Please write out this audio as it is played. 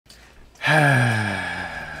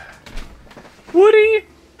Woody,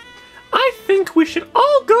 I think we should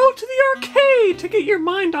all go to the arcade to get your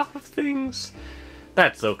mind off of things.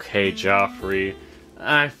 That's okay, Geoffrey.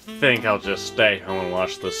 I think I'll just stay home and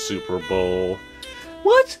watch the Super Bowl.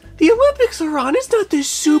 What? The Olympics are on. It's not the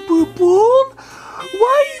Super Bowl.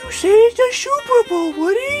 Why do you say it's the Super Bowl,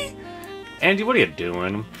 Woody? Andy, what are you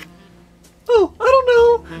doing? Oh, I don't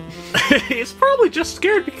know. He's probably just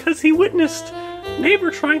scared because he witnessed neighbor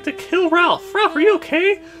trying to kill Ralph. Ralph, are you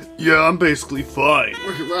okay? Yeah, I'm basically fine.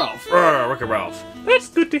 Wreck-It Ralph. Wreck-It Ralph. That's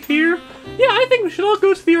good to hear. Yeah, I think we should all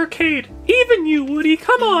go to the arcade. Even you, Woody.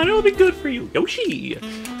 Come on, it'll be good for you. Yoshi.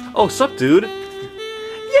 Oh, sup, dude?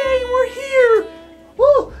 Yay, we're here.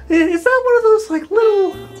 Oh, is that one of those, like,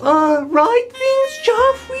 little, ride things,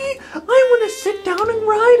 Geoffrey? I want to sit down and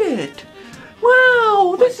ride it.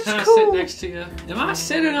 Wow, this is cool. Can I sit next to you? Am I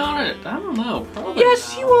sitting on it? I don't know. Probably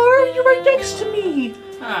yes, not. you are. You're right next to me.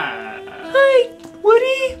 Hi,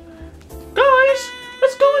 Woody. Guys,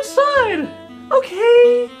 let's go inside.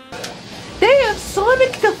 Okay. They have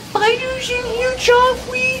Sonic the Fighters in here,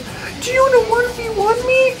 Geoffrey. Do you want to 1v1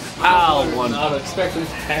 me? I was not expecting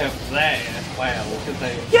to have that. Wow, look at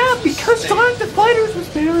that. Yeah, because Sonic the Fighters was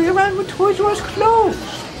buried around when Toys R Us closed.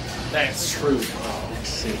 That's true. Let's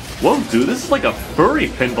see. Whoa, dude, this is like a furry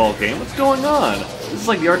pinball game. What's going on? This is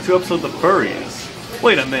like the R2 episode of The Furries.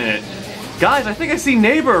 Wait a minute. Guys, I think I see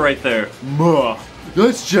Neighbor right there. Muh.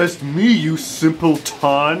 That's just me, you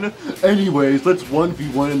simpleton. Anyways, let's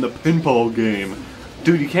 1v1 in the pinball game.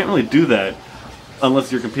 Dude, you can't really do that unless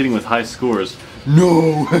you're competing with high scores.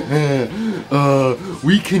 No!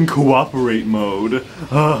 We can cooperate mode.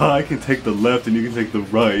 I can take the left and you can take the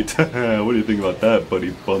right. What do you think about that,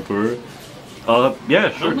 buddy bumper? Yeah,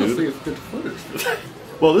 sure, dude. We have good footage.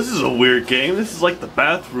 Well, this is a weird game. This is like the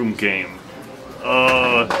bathroom game.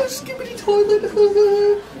 Skibbity toilet.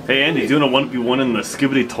 Hey, Andy, doing a 1v1 in the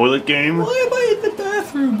Skibbity toilet game? Why am I in the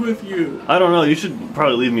bathroom with you? I don't know. You should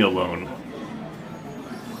probably leave me alone.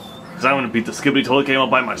 Because I want to beat the Skibbity toilet game all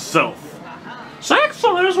by myself.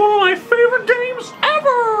 Saxon is one of my favorite games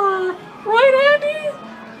ever! Right, Andy?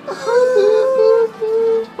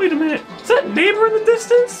 Wait a minute. Is that Neighbor in the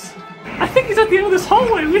distance? I think he's at the end of this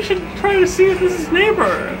hallway. We should try to see if this is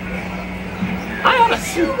Neighbor. I ought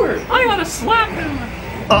to slap him.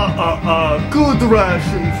 Good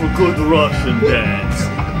ration for good Russian dance.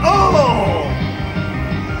 Oh!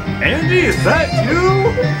 Andy, is that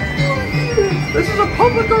you? This is a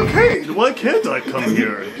public arcade. Why can't I come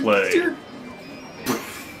here and play?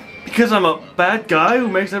 Because I'm a bad guy who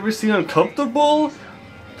makes every scene uncomfortable?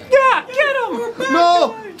 Yeah, get him!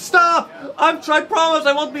 No! Stop! I promise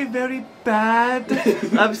I won't be very bad.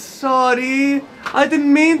 I'm sorry. I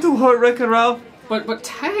didn't mean to hurt Wreck-It Ralph. But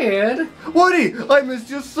Tad... Woody, I missed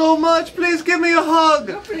you so much. Please give me a hug.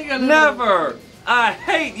 Never! I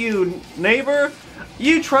hate you, Neighbor.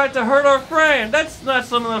 You tried to hurt our friend. That's not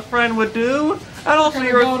something a friend would do. And also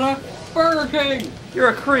you're a Burger King. You're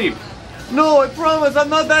a creep. No, I promise I'm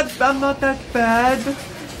not that bad.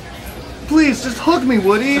 Please, just hug me,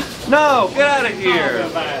 Woody. No, get out of here.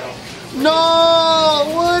 No,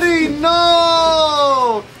 Woody,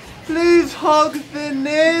 no! Please hug the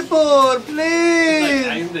neighbor, please!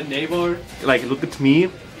 Like, I'm the neighbor? Like, look at me.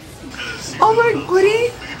 Alright,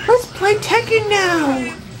 Woody, let's play Tekken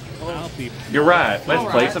now! You're right, let's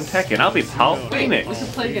play some Tekken. I'll be Paul Phoenix. We can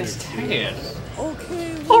play against Tad.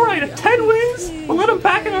 Alright, if Ted wins, we'll let him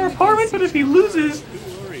back in our apartment, but if he loses,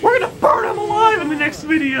 we're gonna burn him alive in the next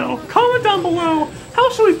video. Comment down below, how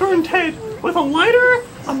should we burn Ted? With a lighter,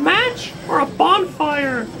 a match, or a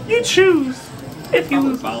bonfire? You choose. If you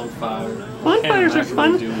lose. Bonfires are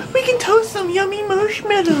fun. We can toast some yummy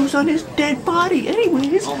marshmallows on his dead body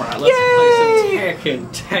anyways. Alright, let's play some Tekken,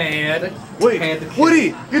 Tad. Wait,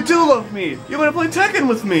 Woody, you do love me. You want to play Tekken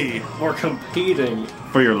with me? We're competing.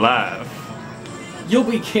 For your laugh. You'll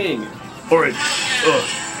be king. Alright.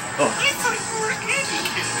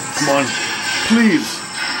 Come on. Please.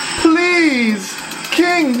 Please.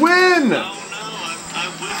 King, win.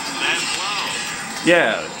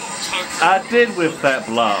 Yeah, I did whip that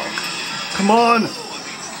blow. Come on.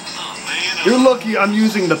 You're lucky I'm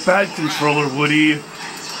using the bad controller, Woody.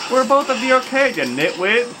 We're both at the arcade, you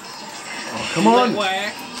nitwit. Oh, come on.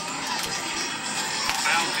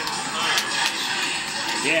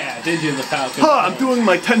 Yeah, did you the Falcon? Ha! I'm doing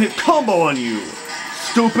my 10-hit combo on you.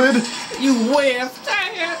 Stupid. You whiffed.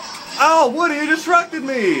 Ow, Woody, you distracted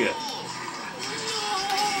me.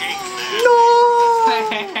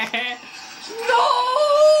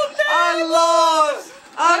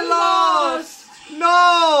 I lost!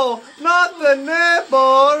 No! Not the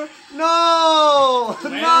neighbor! No!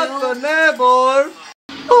 Not the neighbor!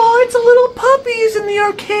 Oh, it's a little the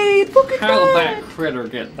arcade. Look at How'd that. that critter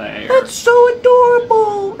get there? That's so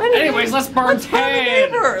adorable. Anyways, let's burn let's burn the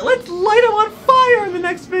Ted. neighbor. Let's light him on fire in the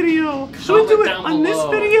next video. Should we do it on this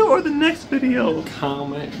video or the next video?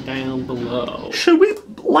 Comment down below. Should we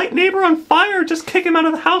light neighbor on fire or just kick him out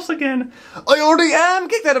of the house again? I already am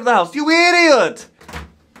kicked out of the house, you idiot.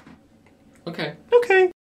 Okay. Okay.